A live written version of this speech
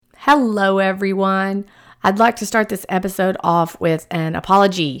Hello, everyone. I'd like to start this episode off with an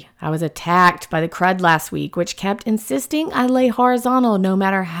apology. I was attacked by the crud last week, which kept insisting I lay horizontal no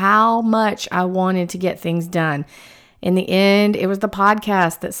matter how much I wanted to get things done. In the end, it was the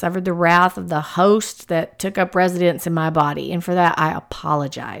podcast that suffered the wrath of the host that took up residence in my body, and for that, I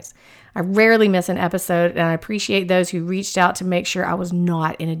apologize. I rarely miss an episode, and I appreciate those who reached out to make sure I was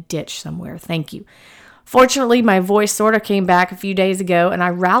not in a ditch somewhere. Thank you. Fortunately, my voice sort of came back a few days ago, and I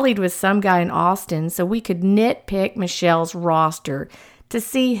rallied with some guy in Austin so we could nitpick Michelle's roster to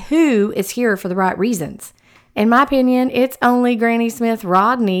see who is here for the right reasons. In my opinion, it's only Granny Smith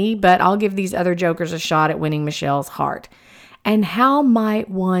Rodney, but I'll give these other jokers a shot at winning Michelle's heart. And how might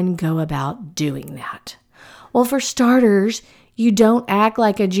one go about doing that? Well, for starters, you don't act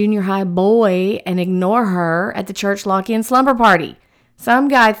like a junior high boy and ignore her at the church lock-in slumber party. Some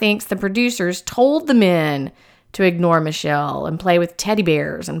guy thinks the producers told the men to ignore Michelle and play with teddy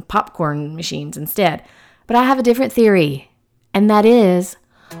bears and popcorn machines instead. But I have a different theory, and that is,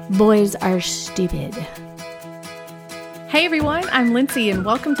 boys are stupid. Hey everyone, I'm Lindsay, and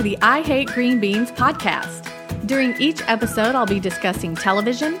welcome to the I Hate Green Beans podcast. During each episode, I'll be discussing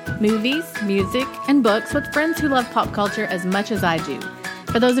television, movies, music, and books with friends who love pop culture as much as I do.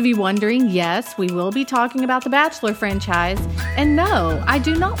 For those of you wondering, yes, we will be talking about the Bachelor franchise. And no, I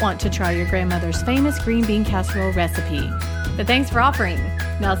do not want to try your grandmother's famous green bean casserole recipe. But thanks for offering.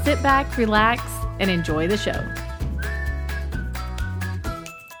 Now sit back, relax, and enjoy the show.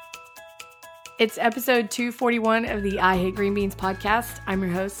 It's episode 241 of the I Hate Green Beans podcast. I'm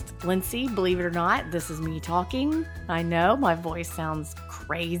your host, Lindsay. Believe it or not, this is me talking. I know my voice sounds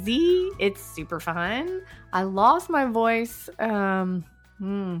crazy. It's super fun. I lost my voice 5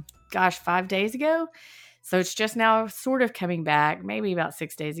 days ago. So it's just now sort of coming back. Maybe about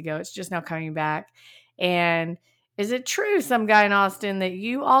 6 days ago. It's just now coming back. And is it true, some guy in Austin, that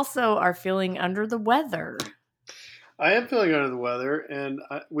you also are feeling under the weather? I am feeling under the weather. And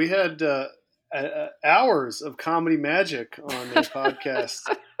we had hours of comedy magic on the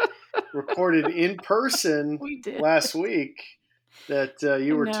podcast recorded in person last week that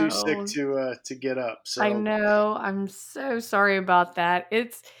you were too sick to get up. So I know. I'm so sorry about that.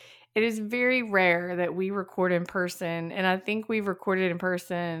 It is very rare that we record in person, and I think we've recorded in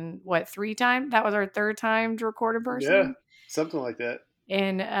person 3 times? That was our 3rd time to record in person. Yeah, something like that.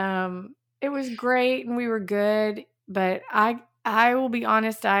 And it was great, and we were good. But I will be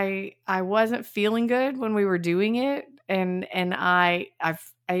honest, I wasn't feeling good when we were doing it, and I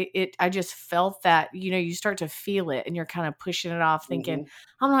just felt that, you start to feel it and you're kind of pushing it off thinking,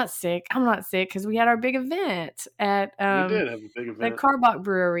 I'm not sick, because we had our big event at we did have a big event. The Karbach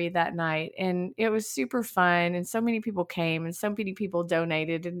Brewery that night, and it was super fun, and so many people came and so many people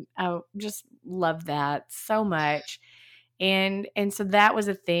donated, and I just loved that so much. And so that was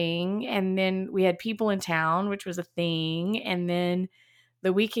a thing. And then we had people in town, which was a thing. And then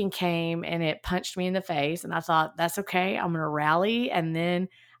the weekend came and it punched me in the face. And I thought, that's okay. I'm going to rally. And then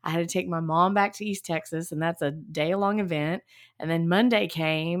I had to take my mom back to East Texas. And that's a day-long event. And then Monday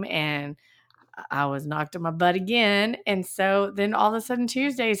came and I was knocked on my butt again. And so then all of a sudden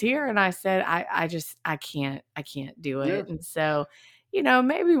Tuesday's here. And I said, I can't do it. Yeah. And so,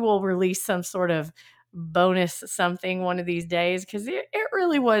 maybe we'll release some sort of bonus something one of these days, because it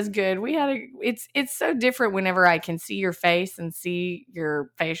really was good. It's so different whenever I can see your face and see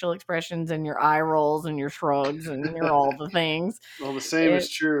your facial expressions and your eye rolls and your shrugs and all the things. Well, the same is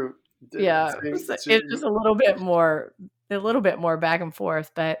true. Yeah, it's just a little bit more back and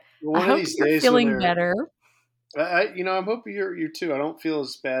forth, but I hope you're feeling better. I'm hoping you're too. I don't feel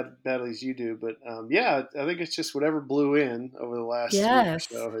as badly as you do, but I think it's just whatever blew in over the last week or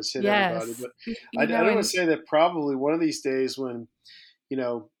so has hit everybody. But I don't want to say that probably one of these days when,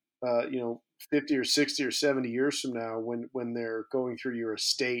 50 or 60 or 70 years from now, when they're going through your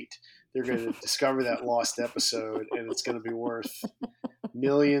estate, they're going to discover that lost episode, and it's going to be worth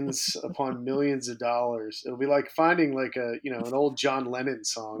millions upon millions of dollars. It'll be like finding an old John Lennon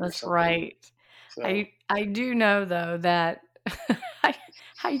song. That's or something. Right. So. I do know, though, that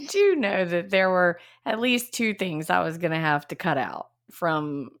I do know that there were at least 2 things I was going to have to cut out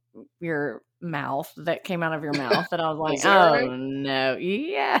from your mouth that came out of your mouth that I was like, right? No,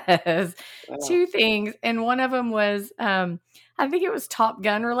 yes, 2 things. And one of them was, I think it was Top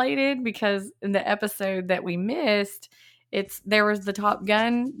Gun related, because in the episode that we missed, there was the Top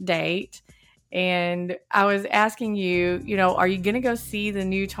Gun date. And I was asking you, are you going to go see the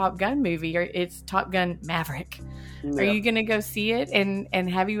new Top Gun movie? It's Top Gun Maverick. Yeah. Are you going to go see it? And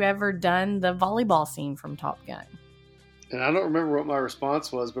have you ever done the volleyball scene from Top Gun? And I don't remember what my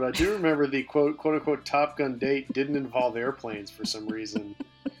response was, but I do remember the quote unquote Top Gun date didn't involve airplanes for some reason.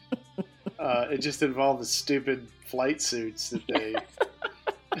 It just involved the stupid flight suits that they.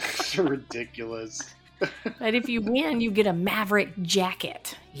 It's ridiculous. But if you win, you get a Maverick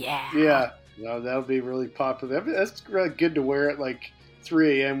jacket. Yeah. Yeah. No, that would be really popular. That's really good to wear at like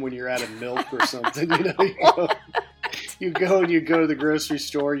 3 a.m. when you're out of milk or something. You go to the grocery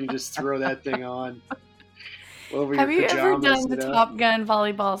store. You just throw that thing on. Over have your you pajamas, ever done the Top Gun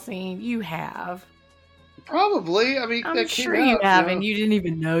volleyball scene? You have. Probably. I mean, I'm sure you have, and you didn't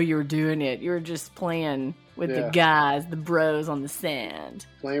even know you were doing it. You were just playing with the guys, the bros on the sand.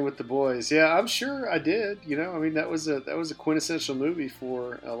 Playing with the boys. Yeah, I'm sure I did. I mean, that was a quintessential movie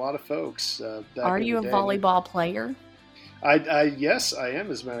for a lot of folks. Are you a volleyball player? Yes, I am.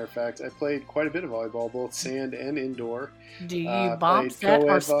 As a matter of fact, I played quite a bit of volleyball, both sand and indoor. Do you bomb set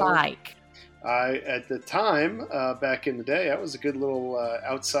or spike? At the time, back in the day, I was a good little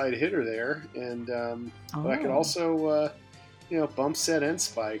outside hitter there, and but I could also, bump set and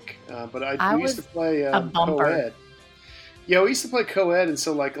spike. But we used to play co-ed. Yeah, we used to play co-ed, and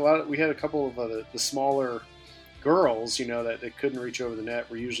so like we had a couple of the smaller girls, that couldn't reach over the net.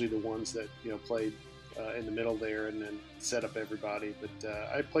 Were usually the ones that played in the middle there, and then set up everybody. But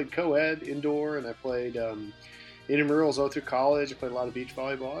I played co-ed indoor, and I played intramurals all through college. I played a lot of beach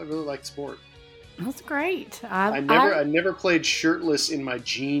volleyball. I really liked sport. That's great. I never played shirtless in my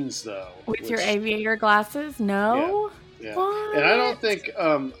jeans though. With your aviator glasses? No. Yeah. What? And I don't think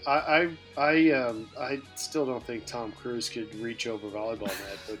I still don't think Tom Cruise could reach over volleyball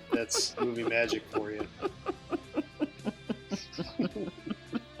net, but that's movie magic for you.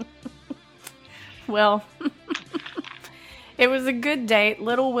 Well, it was a good date.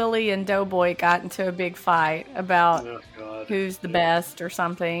 Little Willie and Doughboy got into a big fight about who's the best or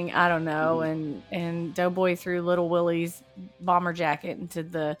something. I don't know. Mm-hmm. And Doughboy threw Little Willie's bomber jacket into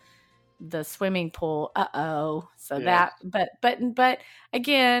the swimming pool. But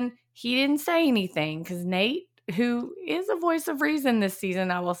again, he didn't say anything because Nate, who is a voice of reason this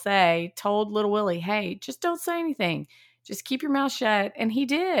season, I will say, told Little Willie, hey, just don't say anything. Just keep your mouth shut. And he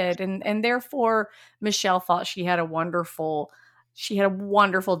did. And therefore, Michelle thought she had a wonderful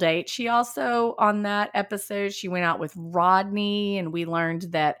date. She also, on that episode, she went out with Rodney, and we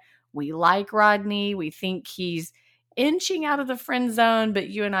learned that we like Rodney. We think he's inching out of the friend zone, but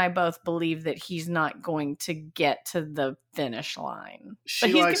you and I both believe that he's not going to get to the finish line.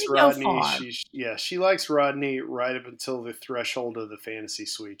 She likes Rodney. She likes Rodney right up until the threshold of the fantasy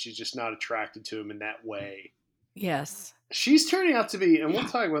suite. She's just not attracted to him in that way. Yes. She's turning out to be, and we'll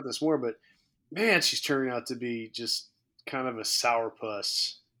talk about this more, but man, she's turning out to be just kind of a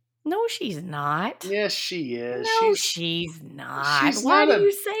sourpuss. No, she's not. Yes, she is. No, she's not. Why do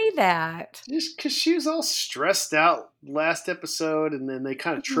you say that? Just because she was all stressed out last episode, and then they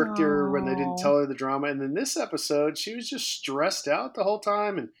kind of tricked her when they didn't tell her the drama. And then this episode, she was just stressed out the whole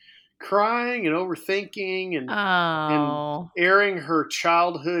time and crying and overthinking and airing her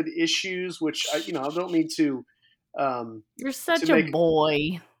childhood issues, which I don't mean to. You're such a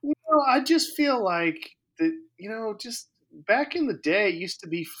boy. I just feel like that. Just back in the day, it used to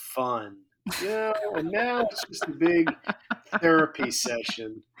be fun. And now it's just a big therapy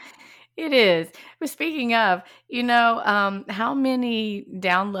session. It is. But speaking of, how many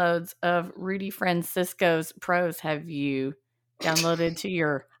downloads of Rudy Francisco's Pros have you downloaded to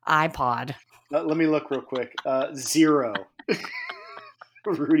your iPod? Let me look real quick. 0.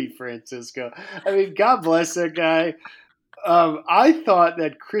 Rudy Francisco. I mean, God bless that guy. I thought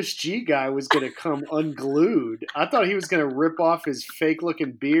that Chris G guy was going to come unglued. I thought he was going to rip off his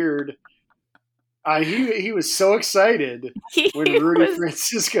fake-looking beard. He was so excited when Rudy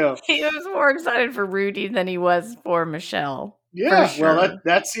Francisco. He was more excited for Rudy than he was for Michelle. Yeah, for sure. Well,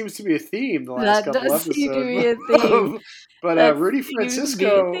 that seems to be a theme the last couple episodes. That does seem to be a theme. But Rudy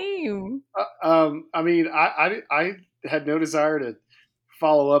Francisco. I mean, I had no desire to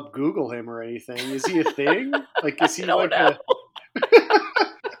follow up Google him or anything. Is he a thing? Like, is he like a?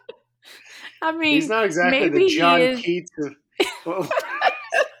 I mean, he's not exactly the John Keats of.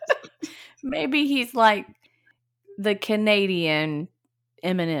 Maybe he's like the Canadian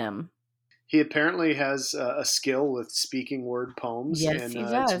Eminem. He apparently has a skill with speaking word poems, and he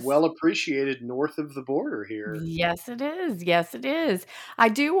does. It's well appreciated north of the border here. Yes, it is. Yes, it is. I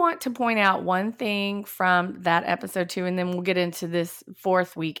do want to point out one thing from that episode too, and then we'll get into this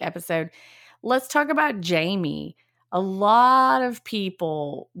 4th week episode. Let's talk about Jamie. A lot of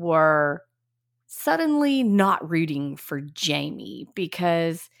people were suddenly not rooting for Jamie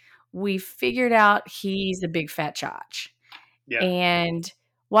because we figured out he's a big fat chotch. Yeah. And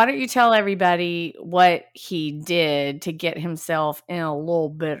why don't you tell everybody what he did to get himself in a little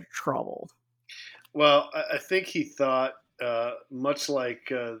bit of trouble? Well, I think he thought much like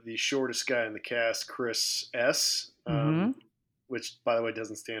the shortest guy in the cast, Chris S., which, by the way,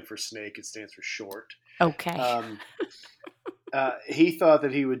 doesn't stand for snake. It stands for short. Okay. He thought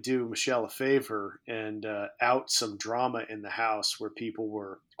that he would do Michelle a favor and out some drama in the house where people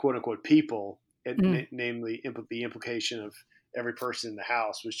were, quote unquote, people, namely the implication of every person in the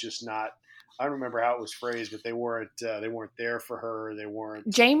house was just not. I don't remember how it was phrased, but they weren't there for her. They weren't.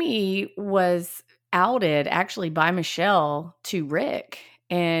 Jamie was outed actually by Michelle to Rick.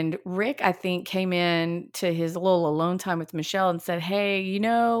 And Rick, I think, came in to his little alone time with Michelle and said, hey,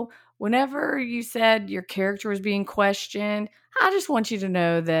 whenever you said your character was being questioned, I just want you to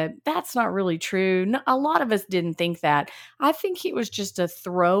know that that's not really true. No, a lot of us didn't think that. I think it was just a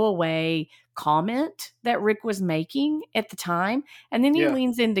throwaway comment that Rick was making at the time. And then he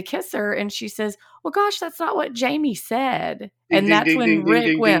leans in to kiss her and she says, well, gosh, that's not what Jamie said. And that's when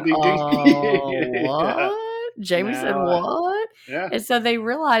Rick went, what? Jamie said what? Yeah. And so they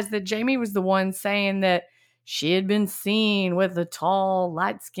realized that Jamie was the one saying that she had been seen with a tall,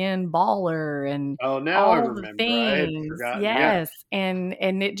 light-skinned baller and now all I remember. the things. I had forgotten. Yes. Yeah.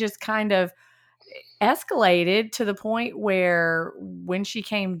 And it just kind of escalated to the point where when she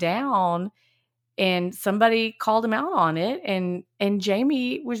came down and somebody called him out on it, and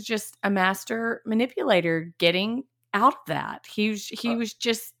Jamie was just a master manipulator getting out of that. He was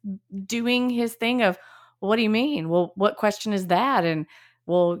just doing his thing of, what do you mean? Well, what question is that? And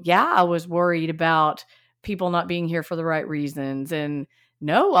well, yeah, I was worried about people not being here for the right reasons. And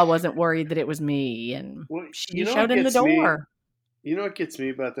no, I wasn't worried that it was me. And she showed him the door. You know what gets me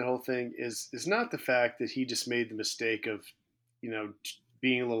about the whole thing is not the fact that he just made the mistake of,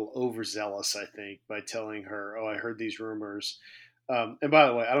 being a little overzealous, I think, by telling her, oh, I heard these rumors. And by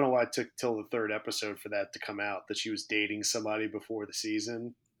the way, I don't know why it took till the third episode for that to come out, that she was dating somebody before the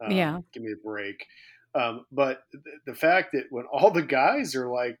season. Give me a break. But the fact that when all the guys are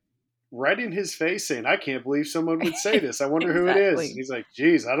like right in his face saying, I can't believe someone would say this. I wonder who it is. And he's like,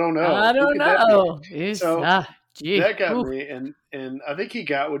 geez, I don't know. I don't know. So that got me. And I think he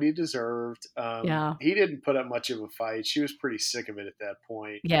got what he deserved. He didn't put up much of a fight. She was pretty sick of it at that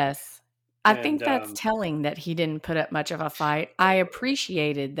point. Yes. I think that's telling that he didn't put up much of a fight. I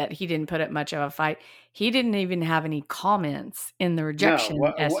appreciated that he didn't put up much of a fight. He didn't even have any comments in the rejection.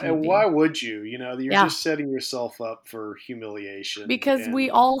 And why would you? You're just setting yourself up for humiliation. Because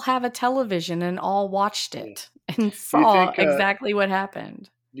we all have a television and all watched it and saw exactly what happened.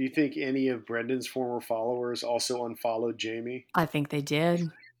 Do you think any of Brendan's former followers also unfollowed Jamie? I think they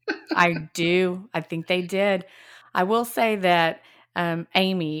did. I do. I think they did. I will say that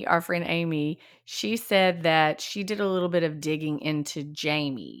Amy, our friend Amy, she said that she did a little bit of digging into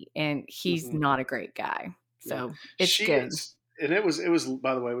Jamie, and he's not a great guy. So it's good. And it was,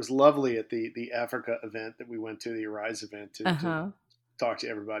 by the way, it was lovely at the Africa event that we went to, the Arise event, to talk to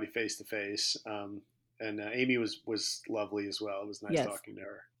everybody face to face. And Amy was lovely as well. It was nice talking to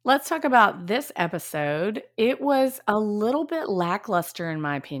her. Let's talk about this episode. It was a little bit lackluster, in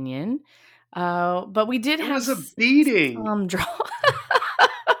my opinion. But we did have a beating. Some drama.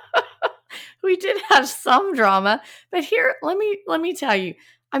 We did have some drama, but here, let me tell you.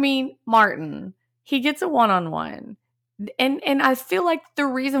 I mean, Martin, he gets a one-on-one, and I feel like the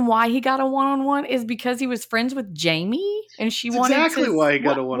reason why he got a one-on-one is because he was friends with Jamie, and she wanted exactly why he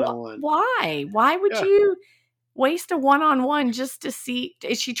got a one-on-one. Why? Why would you waste a one-on-one just to see?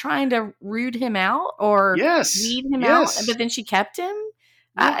 Is she trying to root him out or weed him out? But then she kept him.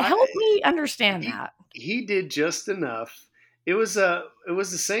 Help me understand that. He did just enough. It was the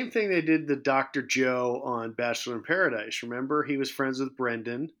same thing they did to Dr. Joe on Bachelor in Paradise. Remember, he was friends with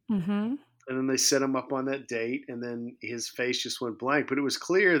Brendan, and then they set him up on that date, and then his face just went blank. But it was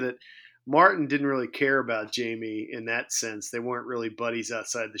clear that Martin didn't really care about Jamie in that sense. They weren't really buddies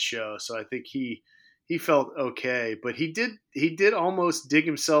outside the show, so I think he felt okay. But he did almost dig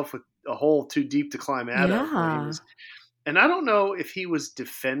himself with a hole too deep to climb out of. And I don't know if he was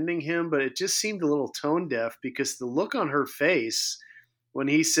defending him, but it just seemed a little tone deaf because the look on her face when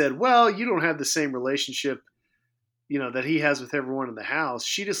he said, well, you don't have the same relationship, that he has with everyone in the house.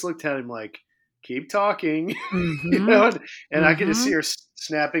 She just looked at him like, keep talking, and I could just see her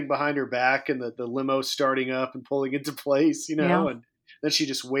snapping behind her back and the limo starting up and pulling into place, and then she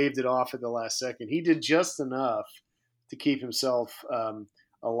just waved it off at the last second. He did just enough to keep himself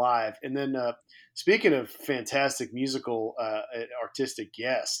alive. And then speaking of fantastic musical artistic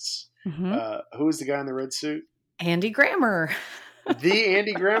guests, who was the guy in the red suit? Andy Grammer. The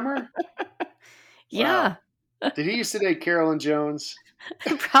Andy Grammer? Yeah. Wow. Did he used to date Carolyn Jones?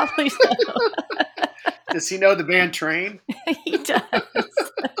 Probably so. Does he know the band Train? He does.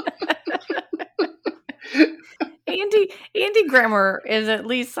 Andy Andy Grammer is at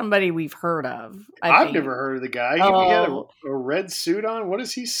least somebody we've heard of. I've never heard of the guy. He had a red suit on. What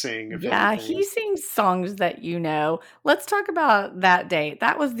does he sing? Yeah, he sings songs that you know. Let's talk about that date.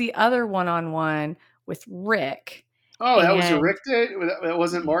 That was the other one-on-one with Rick. Oh, that was a Rick date? That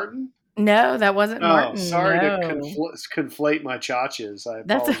wasn't Martin? No, that wasn't Martin. Sorry to conflate my chachas. I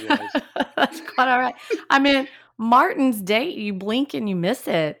apologize. That's quite all right. I mean, Martin's date, you blink and you miss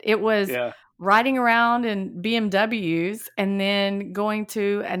it. It was riding around in BMWs and then going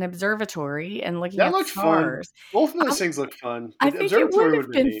to an observatory and looking at stars. Fun. Both of those things look fun. I think it would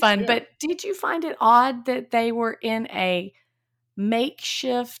have been fun, but did you find it odd that they were in a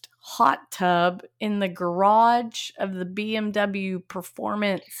makeshift hot tub in the garage of the BMW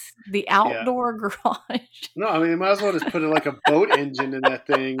Performance, the outdoor garage? No, I mean, you might as well just put like a boat engine in that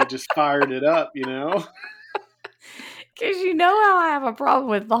thing and just fired it up, you know? Because you know how I have a problem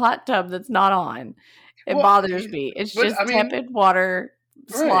with the hot tub that's not on. It bothers me. It's just tepid water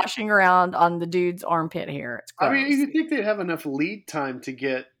sloshing around on the dude's armpit hair. It's gross. I mean, you think they'd have enough lead time to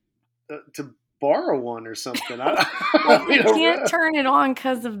get to borrow one or something? They can't turn it on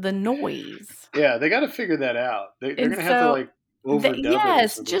because of the noise. Yeah, they got to figure that out. They're going to have to like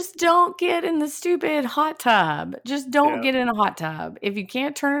overdub it. Just don't get in the stupid hot tub. Just don't get in a hot tub. If you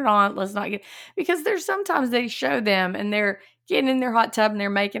can't turn it on, let's not get, because there's sometimes they show them and they're getting in their hot tub and they're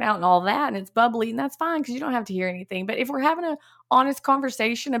making out and all that and it's bubbly and that's fine because you don't have to hear anything. But if we're having an honest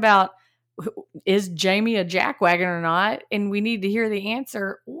conversation about is Jamie a jackwagon or not, and we need to hear the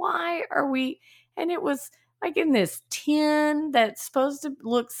answer, why are we? And it was like in this tin that's supposed to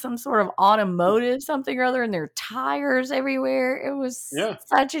look some sort of automotive something or other, and there are tires everywhere. It was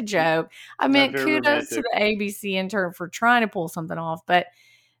such a joke. I mean, kudos to the ABC intern for trying to pull something off, but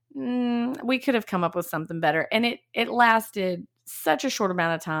we could have come up with something better. And it lasted such a short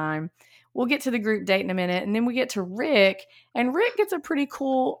amount of time. We'll get to the group date in a minute, and then we get to Rick, and Rick gets a pretty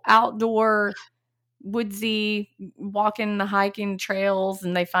cool outdoor woodsy walking the hiking trails,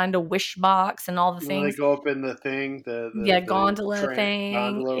 and they find a wish box and all the things. They go up in the thing, the gondola thing,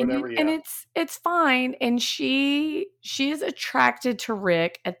 gondola, whatever, and it's fine. And she is attracted to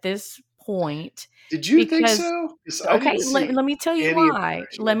Rick at this point. Did you think so? Okay, let me tell you why.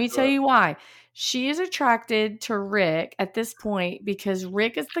 Let me tell you why. She is attracted to Rick at this point because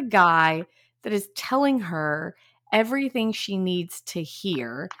Rick is the guy that is telling her everything she needs to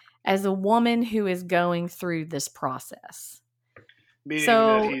hear as a woman who is going through this process. Meaning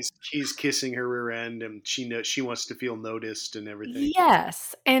that he's kissing her rear end and she wants to feel noticed and everything.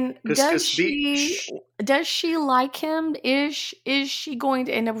 Yes. And does she like him? Is she going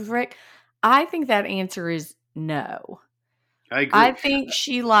to end up with Rick? I think that answer is no. I agree. I think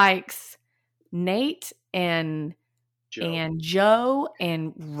she likes Nate and Joe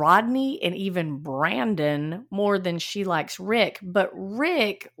and Rodney and even Brandon more than she likes Rick. But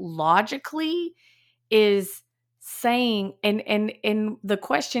Rick logically is saying, and the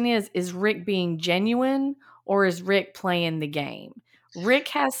question is Rick being genuine or is Rick playing the game? Rick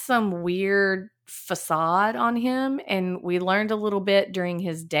has some weird facade on him, and we learned a little bit during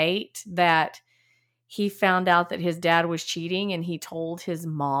his date that he found out that his dad was cheating and he told his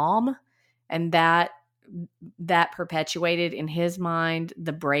mom, and that perpetuated in his mind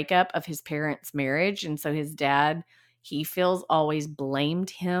the breakup of his parents' marriage. And so his dad, he feels, always blamed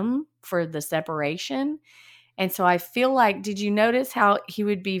him for the separation. And so I feel like, did you notice how he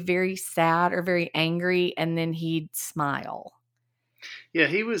would be very sad or very angry and then he'd smile? Yeah,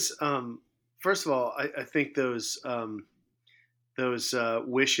 he was, first of all, I think those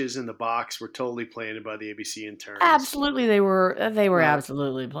wishes in the box were totally planted by the ABC interns. Absolutely, they were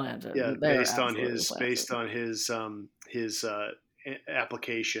absolutely planted. Yeah, based on his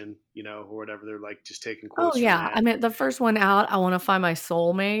application, or whatever. They're like just taking quotes. Oh yeah, I mean the first one out. I want to find my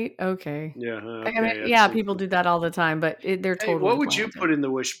soulmate. Okay. Yeah. Okay, I mean, yeah, people do that all the time, but they're totally. What would you put in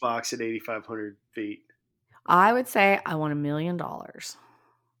the wish box at 8,500 feet? I would say I want $1 million.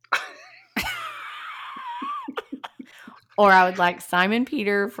 Or I would like Simon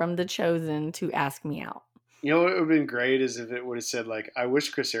Peter from The Chosen to ask me out. You know what would have been great is if it would have said, like, I wish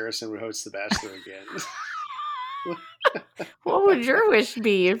Chris Harrison would host The Bachelor again. What would your wish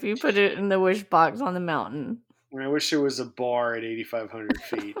be if you put it in the wish box on the mountain? I wish there was a bar at 8,500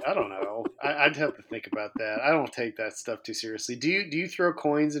 feet. I don't know. I'd have to think about that. I don't take that stuff too seriously. Do you throw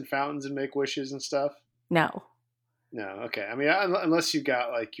coins in fountains and make wishes and stuff? No. No. Okay. I mean, unless you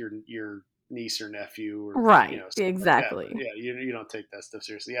got like your niece or nephew, or right? Exactly. Like yeah, you don't take that stuff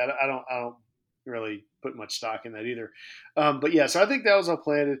seriously. I don't really put much stock in that either. But yeah, so I think that was all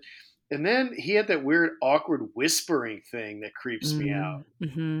planted. And then he had that weird, awkward whispering thing that creeps me out.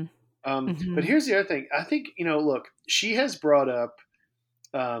 Mm-hmm. But here's the other thing. I think, look, she has brought up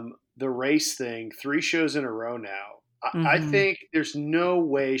the race thing 3 shows in a row now. I think there's no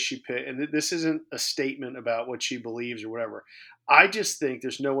way she picked, and this isn't a statement about what she believes or whatever. I just think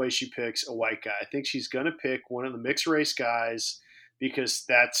there's no way she picks a white guy. I think she's going to pick one of the mixed race guys because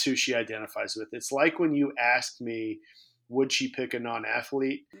that's who she identifies with. It's like when you asked me, would she pick a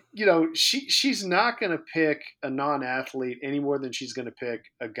non-athlete? She's not going to pick a non-athlete any more than she's going to pick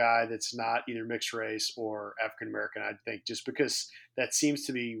a guy that's not either mixed race or African American, I think, just because that seems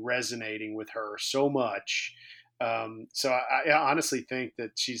to be resonating with her so much. So I honestly think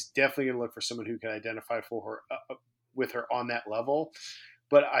that she's definitely going to look for someone who can identify with her on that level.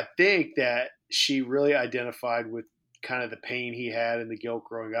 But I think that she really identified with kind of the pain he had and the guilt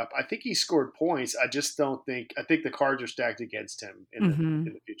growing up. I think he scored points. I think the cards are stacked against him in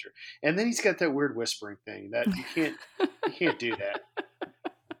the future. And then he's got that weird whispering thing that you can't do that.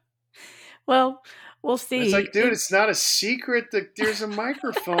 Well, we'll see. It's like, dude, it's not a secret that there's a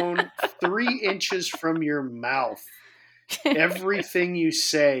microphone 3 inches from your mouth. Everything you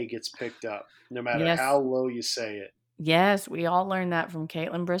say gets picked up, no matter how low you say it. Yes, we all learned that from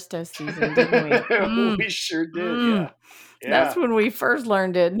Caitlin Bristow's season, didn't we? We sure did, yeah. That's when we first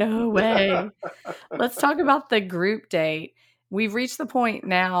learned it. No way. Let's talk about the group date. We've reached the point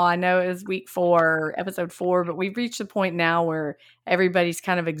now, I know it was week 4, episode 4, but we've reached the point now where everybody's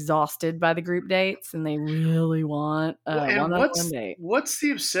kind of exhausted by the group dates and they really want a one-on-one date. What's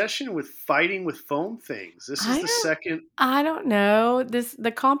the obsession with fighting with phone things? This is the second. I don't know.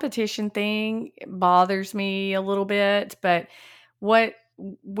 The competition thing bothers me a little bit, but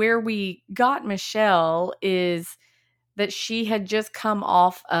where we got Michelle is that she had just come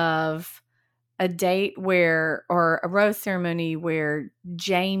off of a date or a rose ceremony where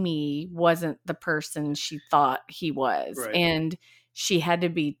Jamie wasn't the person she thought he was. Right. And she had to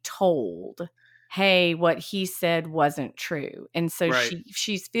be told, hey, what he said wasn't true. And so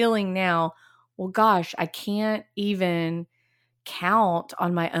she's feeling now, well, gosh, I can't even count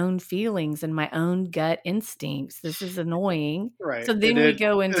on my own feelings and my own gut instincts. This is annoying. Right. So then we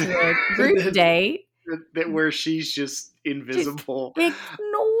go into a group date. Where she's just invisible. Just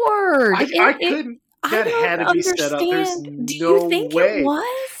ignored. I couldn't. That had to be set up. There's Do you think it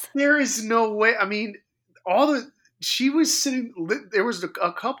was? There is no way. I mean, she was sitting. There was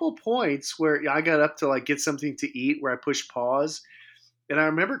a couple points where I got up to like get something to eat, where I pushed pause, and I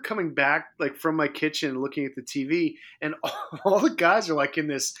remember coming back like from my kitchen, looking at the TV, and all the guys are like in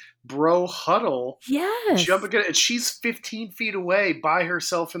this bro huddle. Yes. Jumping at it, and she's 15 feet away by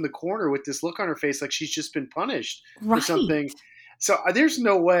herself in the corner with this look on her face like she's just been punished for something. So there's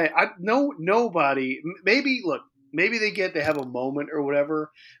no way. Nobody. Maybe they have a moment or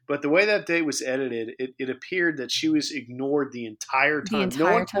whatever. But the way that date was edited, it appeared that she was ignored the entire time.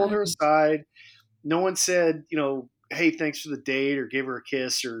 No one pulled her aside. No one said, hey, thanks for the date, or gave her a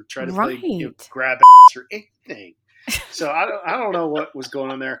kiss, or tried to play, grab ass or anything. So I don't know what was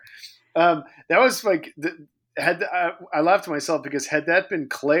going on there. That was like I laughed to myself because had that been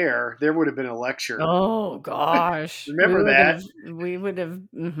Claire, there would have been a lecture. Oh gosh, remember that? We would have.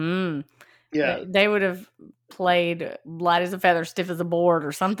 Yeah, they would have played light as a feather, stiff as a board,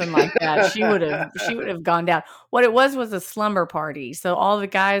 or something like that. She would have gone down. What it was a slumber party. So all the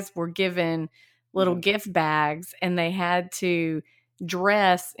guys were given little gift bags, and they had to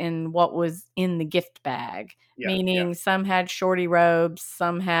dress in what was in the gift bag. Meaning some had shorty robes,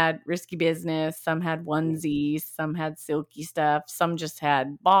 some had risky business, some had onesies, some had silky stuff, some just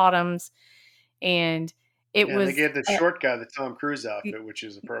had bottoms. And they gave the short guy the Tom Cruise outfit, which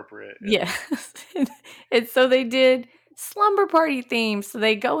is appropriate. Yeah. And so they did slumber party themes. So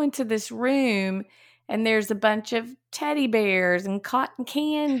they go into this room and there's a bunch of teddy bears and cotton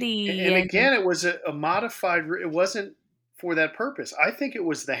candy. And again, it was a modified, it wasn't for that purpose. I think it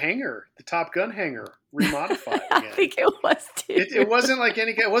was the hangar, the Top Gun hangar, remodified again. I think it was too. It wasn't like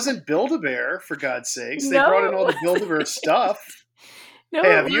it wasn't Build-A-Bear, for God's sakes. They brought in all the Build-A-Bear stuff. No, hey,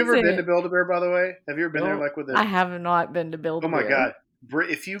 have you ever been to Build-A-Bear, by the way? Have you ever been there like with it? I have not been to Build-A-Bear. Oh my God.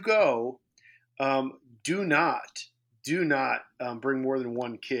 If you go, do not bring more than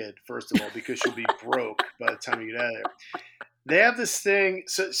one kid, first of all, because you'll be broke by the time you get out of there. They have this thing,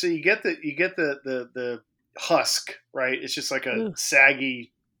 so you get the husk, right? It's just like a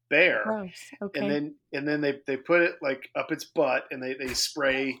saggy bear. Gross. Okay. And then they put it like up its butt, and they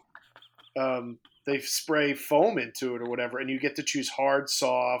spray foam into it or whatever, and you get to choose hard,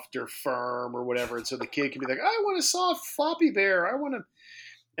 soft, or firm or whatever. And so the kid can be like, I want a soft floppy bear.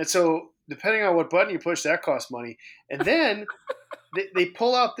 And so depending on what button you push, that costs money. And then they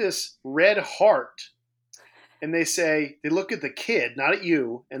pull out this red heart, and they look at the kid, not at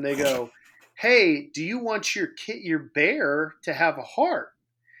you, and they go, "Hey, do you want your bear to have a heart?"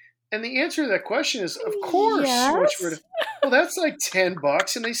 And the answer to that question is, of course. Yes. Well, that's like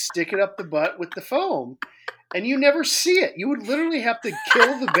 $10, and they stick it up the butt with the foam, and you never see it. You would literally have to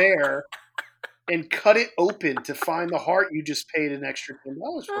kill the bear and cut it open to find the heart you just paid an extra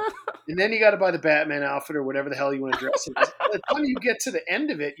 $10 for. And then you got to buy the Batman outfit or whatever the hell you want to dress in. By the time you get to the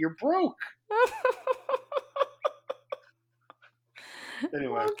end of it, you're broke.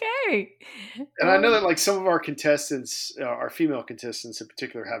 Anyway. Okay. And I know that like some of our contestants, our female contestants in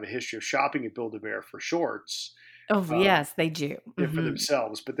particular, have a history of shopping at Build-A-Bear for shorts. Oh, yes, they do. For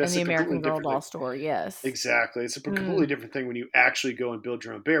themselves. But that's in the a American completely Girl different doll store, yes. Exactly. It's a completely different thing when you actually go and build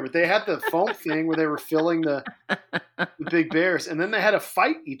your own bear. But they had the foam thing where they were filling the big bears, and then they had to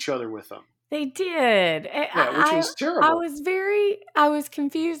fight each other with them. They did. Yeah, which was terrible. I was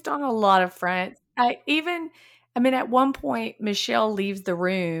confused on a lot of fronts. At one point, Michelle leaves the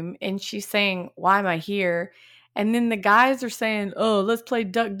room and she's saying, "Why am I here?" And then the guys are saying, "Oh, let's play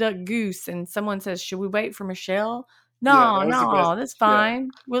Duck, Duck, Goose." And someone says, "Should we wait for Michelle?" No, that's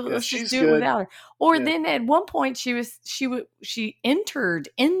fine. Well, let's just do it without her. Or then at one point she entered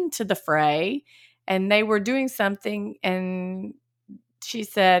into the fray and they were doing something and she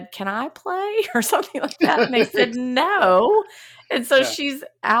said, "Can I play?" or something like that. And they said no. And so she's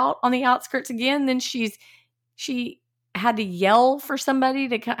out on the outskirts again. Then she had to yell for somebody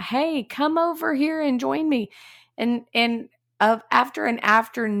to come, "Hey, come over here and join me." And after an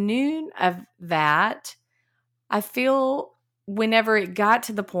afternoon of that, I feel whenever it got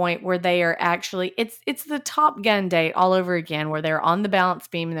to the point where they are actually, it's the Top Gun date all over again, where they're on the balance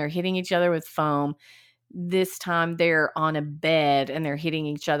beam and they're hitting each other with foam. This time they're on a bed and they're hitting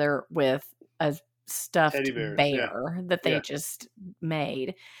each other with a stuffed bear that they just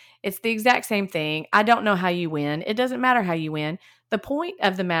made. It's the exact same thing. I don't know how you win. It doesn't matter how you win. The point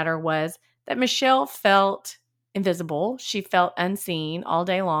of the matter was that Michelle felt invisible. She felt unseen all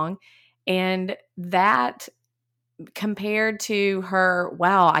day long. And that compared to her,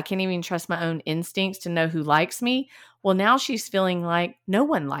 wow, I can't even trust my own instincts to know who likes me. Well, now she's feeling like no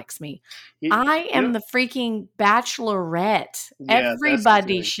one likes me. I am the freaking bachelorette.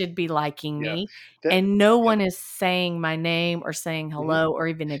 Everybody should be liking me. And no one is saying my name or saying hello or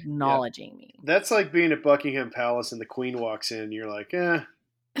even acknowledging me. That's like being at Buckingham Palace and the Queen walks in. You're like,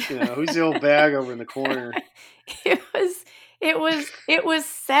 who's the old bag over in the corner? It was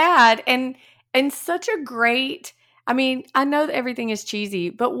sad and such a great, I know that everything is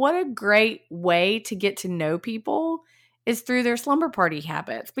cheesy, but what a great way to get to know people is through their slumber party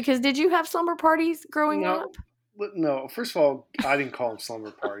habits. Because did you have slumber parties growing up? No. First of all, I didn't call them slumber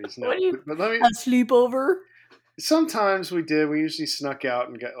parties. No. But let me a sleepover. Sometimes we did. We usually snuck out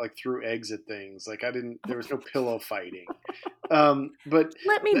and got threw eggs at things. There was no pillow fighting. But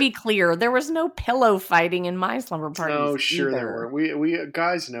let me be clear. There was no pillow fighting in my slumber parties. No, sure there were. We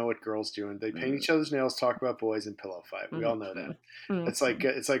guys know what girls do, and they paint each other's nails, talk about boys, and pillow fight. We all know that.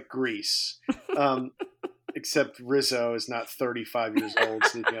 It's like Grease. Except Rizzo is not 35 years old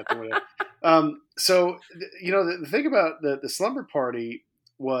sleeping out the window. So the thing about the slumber party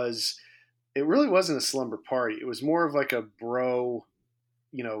was, it really wasn't a slumber party. It was more of like a bro,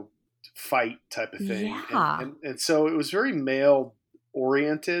 fight type of thing. Yeah. And so it was very male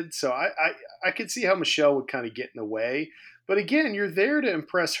oriented. So I could see how Michelle would kind of get in the way. But again, you're there to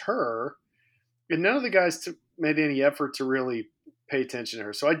impress her. And none of the guys made any effort to really pay attention to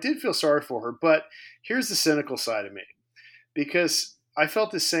her. So I did feel sorry for her. But here's the cynical side of me. Because I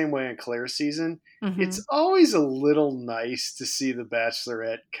felt the same way in Claire's season. Mm-hmm. It's always a little nice to see the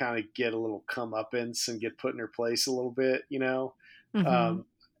Bachelorette kind of get a little comeuppance and get put in her place a little bit, Mm-hmm.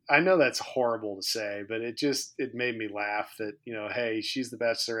 I know that's horrible to say, but it made me laugh that, hey, she's the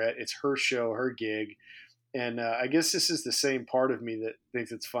Bachelorette. It's her show, her gig. And I guess this is the same part of me that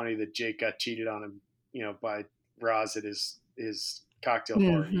thinks it's funny that Jake got cheated on him, by Roz at his cocktail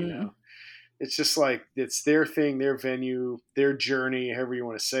party, Mm-hmm. It's just like, it's their thing, their venue, their journey, however you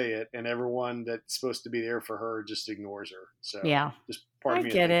want to say it. And everyone that's supposed to be there for her just ignores her. So yeah, just part of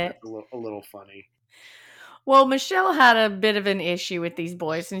me, get it. A little funny. Well, Michelle had a bit of an issue with these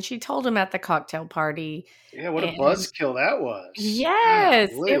boys, and she told them at the cocktail party. Yeah, what a buzzkill that was.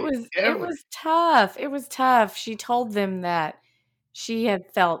 Yes, it was tough. It was tough. She told them that she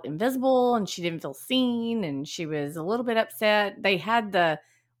had felt invisible and she didn't feel seen, and she was a little bit upset. They had the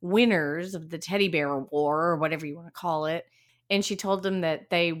winners of the teddy bear war or whatever you want to call it, and she told them that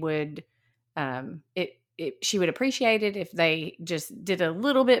they would she would appreciate it if they just did a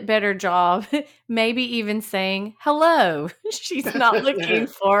little bit better job, maybe even saying hello. She's not looking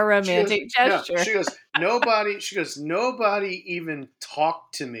for a romantic gesture. No, she goes, nobody even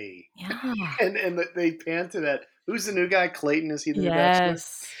talked to me. Yeah. And they pan to that. Who's the new guy? Clayton, is he the new bachelor?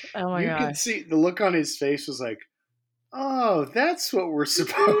 Yes. Oh my gosh. You could see the look on his face was like, oh, that's what we're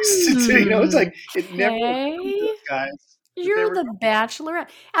supposed to do. You know, it's like, it never guys. You're the bachelorette.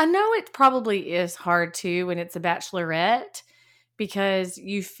 I know it probably is hard too when it's a bachelorette because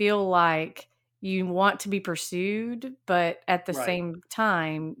you feel like you want to be pursued, but at the same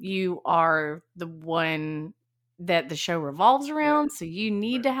time, you are the one that the show revolves around. So you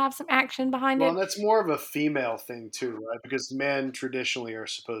need to have some action behind it. Well, that's more of a female thing too, right? Because men traditionally are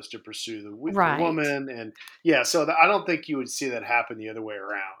supposed to pursue the woman. And so I don't think you would see that happen the other way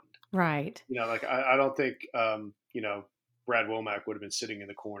around. Right. You know, like I don't think, you know, Brad Womack would have been sitting in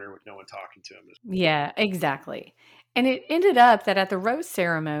the corner with no one talking to him. Yeah, exactly. And it ended up that at the rose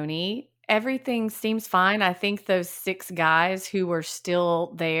ceremony, everything seems fine. I think those 6 guys who were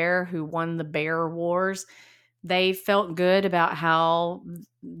still there, who won the Bear Wars, they felt good about how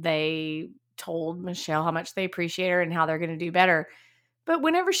they told Michelle how much they appreciate her and how they're going to do better. But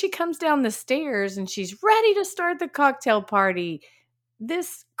whenever she comes down the stairs and she's ready to start the cocktail party,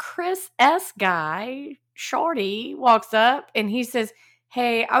 this Chris S. guy, Shorty, walks up and he says,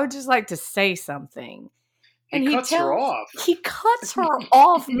 hey, I would just like to say something. And he cuts her off. He cuts her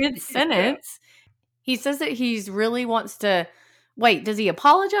off mid-sentence. He says that he really wants to, wait, does he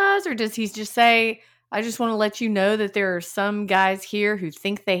apologize or does he just say, I just want to let you know that there are some guys here who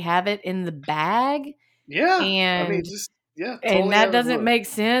think they have it in the bag? Yeah. And, I mean, just, totally and that doesn't make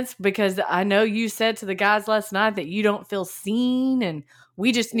sense because I know you said to the guys last night that you don't feel seen and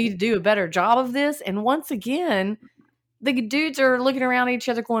we just need to do a better job of this. And once again, the dudes are looking around at each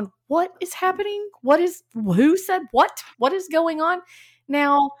other going, what is happening? Who said what? What is going on?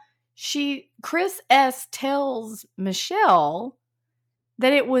 Now, Chris S. tells Michelle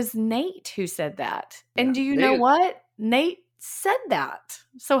that it was Nate who said that. And do you know what? Nate said that.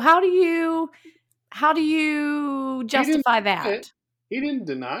 So how do you justify that? He didn't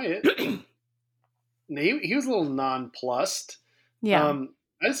deny it. He was a little nonplussed. Yeah.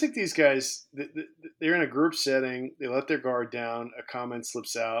 I just think these guys, they're in a group setting. They let their guard down. A comment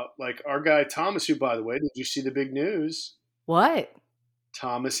slips out. Like our guy Thomas, who, by the way, did you see the big news? What?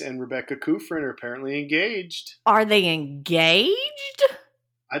 Thomas and Rebecca Kufrin are apparently engaged. Are they engaged?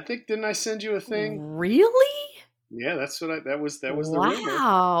 I think, didn't I send you a thing? Really? Yeah, that was the rumor.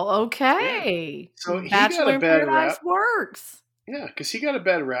 Wow. Okay. Yeah. So he Bachelor got a bad Paradise rap. works. Yeah, because he got a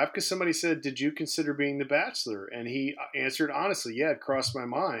bad rap because somebody said, did you consider being the Bachelor? And he answered honestly, yeah, it crossed my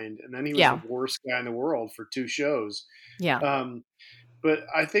mind. And then he was the worst guy in the world for 2 shows. Yeah. But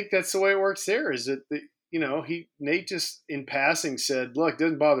I think that's the way it works there is that, Nate just in passing said, look, it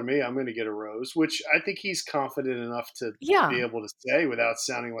doesn't bother me. I'm going to get a rose, which I think he's confident enough to be able to say without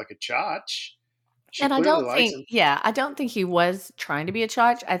sounding like a chotch. And I don't think he was trying to be a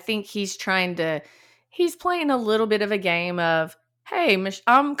chotch. I think he's playing a little bit of a game of, hey,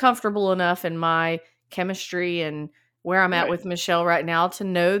 I'm comfortable enough in my chemistry and where I'm at with Michelle right now to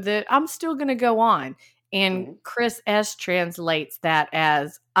know that I'm still going to go on. And Chris S. translates that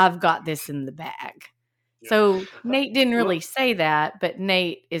as, I've got this in the bag. Yeah. So Nate didn't really say that, but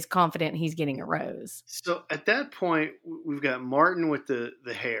Nate is confident he's getting a rose. So at that point, we've got Martin with the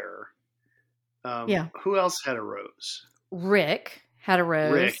hair. Who else had a rose? Rick had a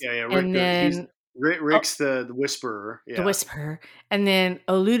rose. Rick, yeah. Rick, and then Rick's the whisperer. Yeah. The whisperer. And then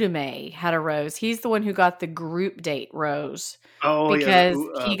Oludame had a rose. He's the one who got the group date rose. Oh, because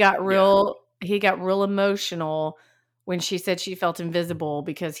he got real emotional when she said she felt invisible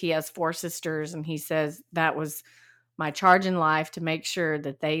because he has 4 sisters and he says that was my charge in life to make sure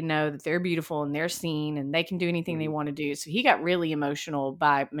that they know that they're beautiful and they're seen and they can do anything they want to do. So he got really emotional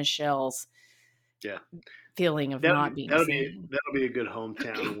by Michelle's feeling of not being seen. That'll be a good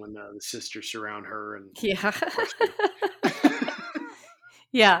hometown when the sisters surround her. And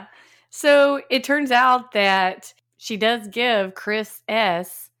Yeah. So it turns out that she does give Chris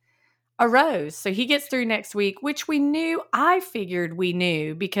S. a rose. So he gets through next week, which I figured we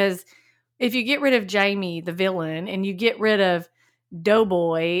knew, because if you get rid of Jamie, the villain, and you get rid of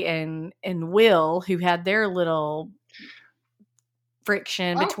Doughboy and Will, who had their little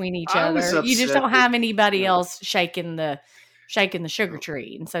friction between each other, you just don't have anybody else shaking the sugar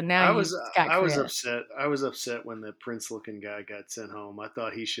tree. And so now I was upset. I was upset when the prince-looking guy got sent home. I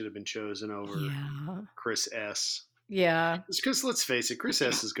thought he should have been chosen over Chris S. Yeah. Because let's face it, Chris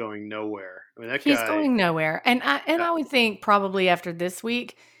S. is going nowhere. I mean, he's going nowhere. And I would think probably after this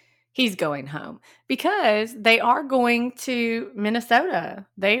week, He's going home because they are going to Minnesota.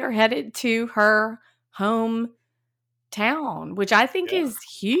 They are headed to her hometown, which I think is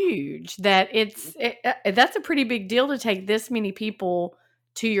huge. That's a pretty big deal to take this many people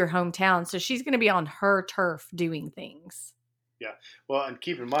to your hometown. So she's going to be on her turf doing things. Yeah. Well, and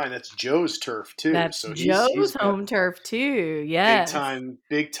keep in mind, that's Joe's turf, too. That's so Joe's home turf, too. Yes.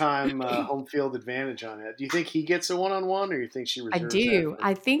 Big time home field advantage on it. Do you think he gets a one-on-one, or you think she reserves I do.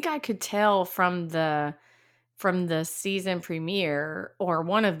 I think I could tell from the season premiere or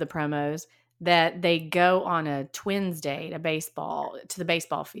one of the promos that they go on a Twins day to the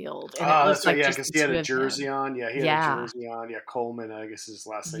baseball field. And it looks like because he had a jersey on. Yeah, he had a jersey on. Yeah, Coleman, I guess is his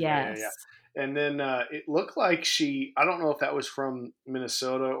last name. Yes. Yeah. And then it looked like I don't know if that was from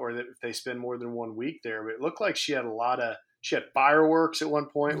Minnesota or that if they spend more than 1 week there, but it looked like she had fireworks at one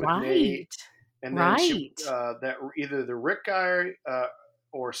point with Nate. And then that either the Rick guy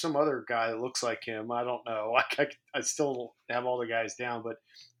or some other guy that looks like him. I don't know. I still have all the guys down, but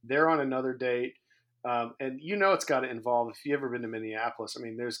they're on another date. And it's got to involve, if you've ever been to Minneapolis, I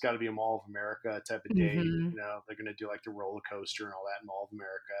mean, there's got to be a Mall of America type of date. Mm-hmm. They're going to do like the roller coaster and all that in Mall of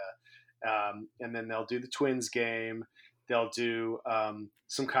America. And then they'll do the Twins game. They'll do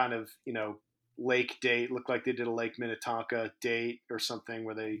some kind of, lake date. Looked like they did a Lake Minnetonka date or something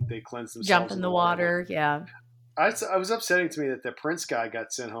where they cleanse themselves. Jump in the water. Yeah. I was upsetting to me that the Prince guy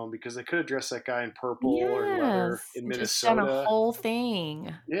got sent home because they could have dressed that guy in purple or whatever in Minnesota. Just done a whole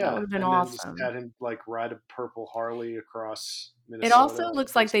thing. Yeah. That would have been awesome. Just had him ride a purple Harley across Minnesota. It also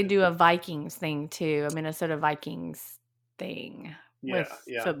looks like they do a Vikings thing too, a Minnesota Vikings thing. With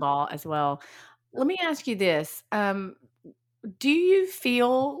football as well. Let me ask you this. Do you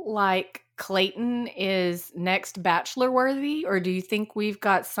feel like Clayton is next Bachelor worthy, or do you think we've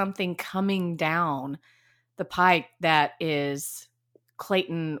got something coming down the pike that is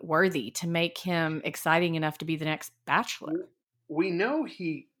Clayton worthy to make him exciting enough to be the next Bachelor? We know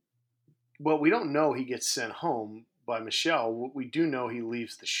we don't know he gets sent home by Michelle. We do know he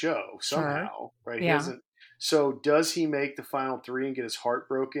leaves the show somehow, right? Yeah. He doesn't. So does he make the final 3 and get his heart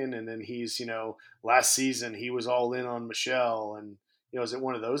broken? And then he's, last season he was all in on Michelle, and is it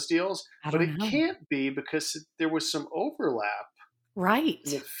one of those deals? But it can't be because there was some overlap, right,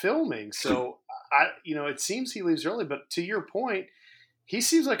 in the filming. So it seems he leaves early. But to your point, he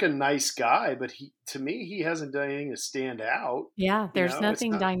seems like a nice guy, but to me, he hasn't done anything to stand out. Yeah, there's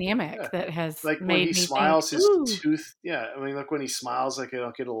nothing dynamic that has like made when he me smiles, think, his tooth. Yeah, I mean, like when he smiles, like I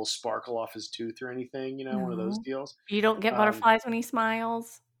don't get a little sparkle off his tooth or anything. One of those deals. You don't get butterflies when he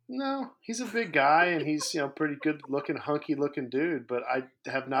smiles. No, he's a big guy and he's pretty good looking, hunky looking dude. But I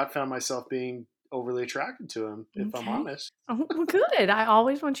have not found myself being overly attracted to him, if I'm honest. Oh, well, good. I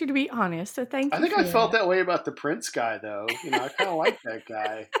always want you to be honest, so thank you. I think I felt that way about the Prince guy, though. I kind of like that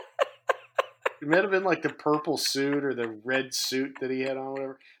guy. It might have been like the purple suit or the red suit that he had on,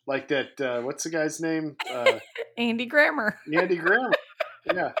 whatever. Like that, what's the guy's name? Andy Grammer. Andy Grammer,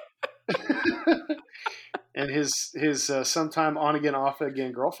 yeah. And his sometime on-again,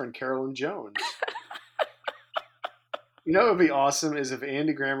 off-again girlfriend, Carolyn Jones. What would be awesome is if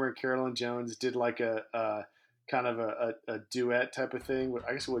Andy Grammer and Carolyn Jones did like a kind of a duet type of thing.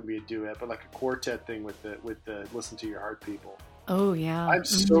 I guess it wouldn't be a duet, but like a quartet thing with the Listen to Your Heart people. Oh yeah, I'm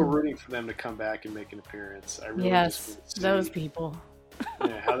so rooting for them to come back and make an appearance. I really just see, those people.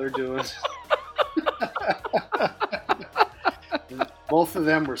 Yeah, how they're doing. Both of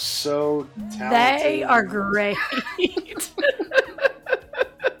them were so talented. They are great.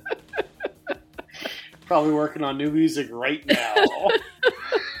 Probably working on new music right now.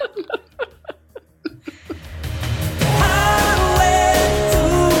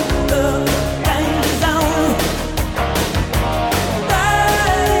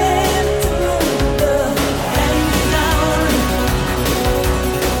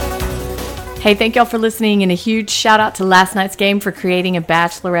 Hey, thank y'all for listening, and a huge shout out to Last Night's Game for creating a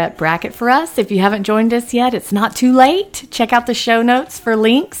Bachelorette bracket for us. If you haven't joined us yet, it's not too late. Check out the show notes for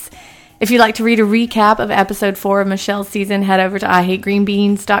links. If you'd like to read a recap of episode 4 of Michelle's season, head over to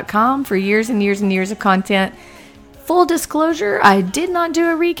IHateGreenBeans.com for years and years and years of content. Full disclosure, I did not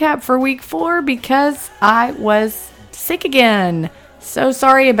do a recap for week 4 because I was sick again. So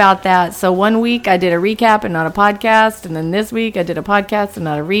sorry about that. So 1 week I did a recap and not a podcast. And then this week I did a podcast and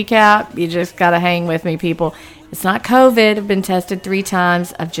not a recap. You just got to hang with me, people. It's not COVID. I've been tested 3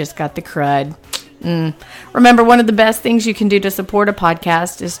 times. I've just got the crud. Remember, one of the best things you can do to support a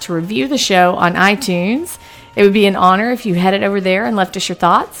podcast is to review the show on iTunes. It would be an honor if you headed over there and left us your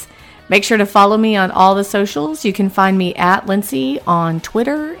thoughts. Make sure to follow me on all the socials. You can find me at Lindsay on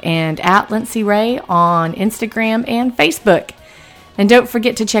Twitter and at Lindsay Ray on Instagram and Facebook. And don't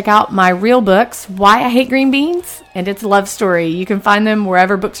forget to check out my real books, Why I Hate Green Beans and It's a Love Story. You can find them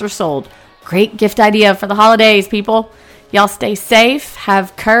wherever books are sold. Great gift idea for the holidays, people. Y'all stay safe,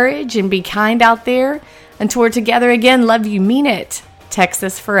 have courage, and be kind out there. Until we're together again, love you, mean it.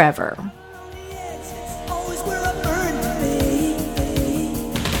 Texas forever.